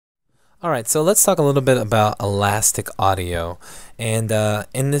Alright, so let's talk a little bit about elastic audio. And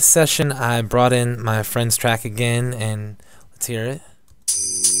in this session, I brought in my friend's track again, and let's hear it.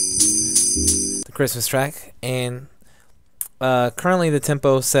 The Christmas track. And currently the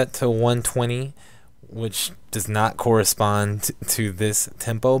tempo is set to 120, which does not correspond to this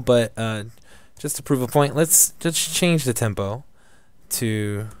tempo, but just to prove a point, let's just change the tempo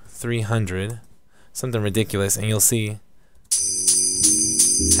to 300, something ridiculous, and you'll see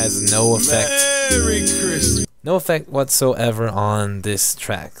has no effect. No effect whatsoever on this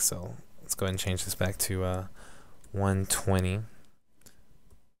track. So let's go ahead and change this back to 120.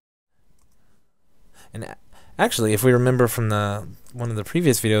 And actually, if we remember from one of the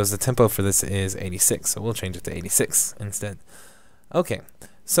previous videos, the tempo for this is 86. So we'll change it to 86 instead. Okay,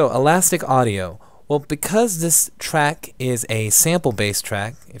 so elastic audio. Well, because this track is a sample-based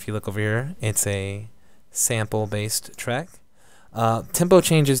track, if you look over here, it's a sample-based track. Tempo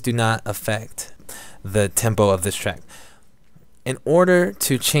changes do not affect the tempo of this track. In order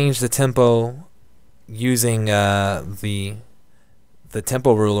to change the tempo using the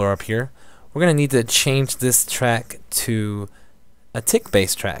tempo ruler up here, we're going to need to change this track to a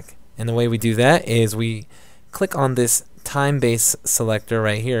tick-based track. And the way we do that is we click on this time-based selector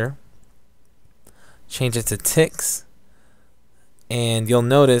right here, change it to ticks, and you'll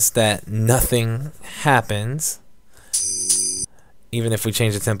notice that nothing happens even if we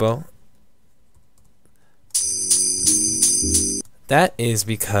change the tempo. That is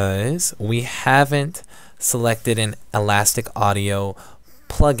because we haven't selected an elastic audio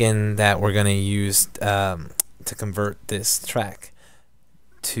plugin that we're going to use to convert this track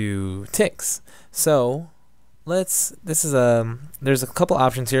to ticks. So there's a couple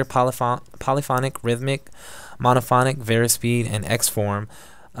options here: polyphonic, rhythmic, monophonic, varispeed, and X-form.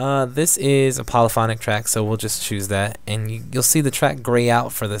 This is a polyphonic track, so we'll just choose that, and you'll see the track gray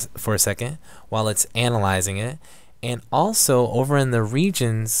out for a second while it's analyzing it. And also over in the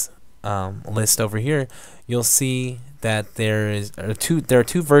regions list over here, you'll see that there are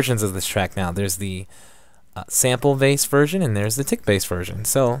two versions of this track now. There's the sample-based version and there's the tick-based version.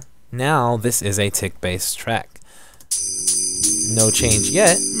 So now this is a tick-based track. No change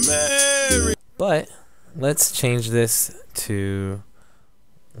yet, but let's change this to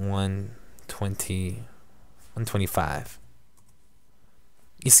 125.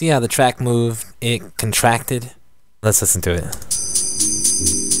 You see how the track moved? It contracted. Let's listen to it.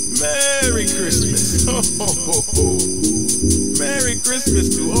 Merry Christmas. Oh, oh, oh, oh. Merry Christmas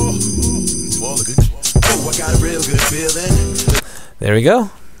to all the good. Oh, I got a real good feeling. There we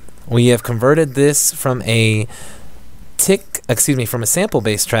go. We have converted this from a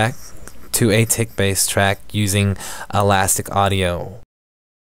sample-based track to a tick-based track using elastic audio.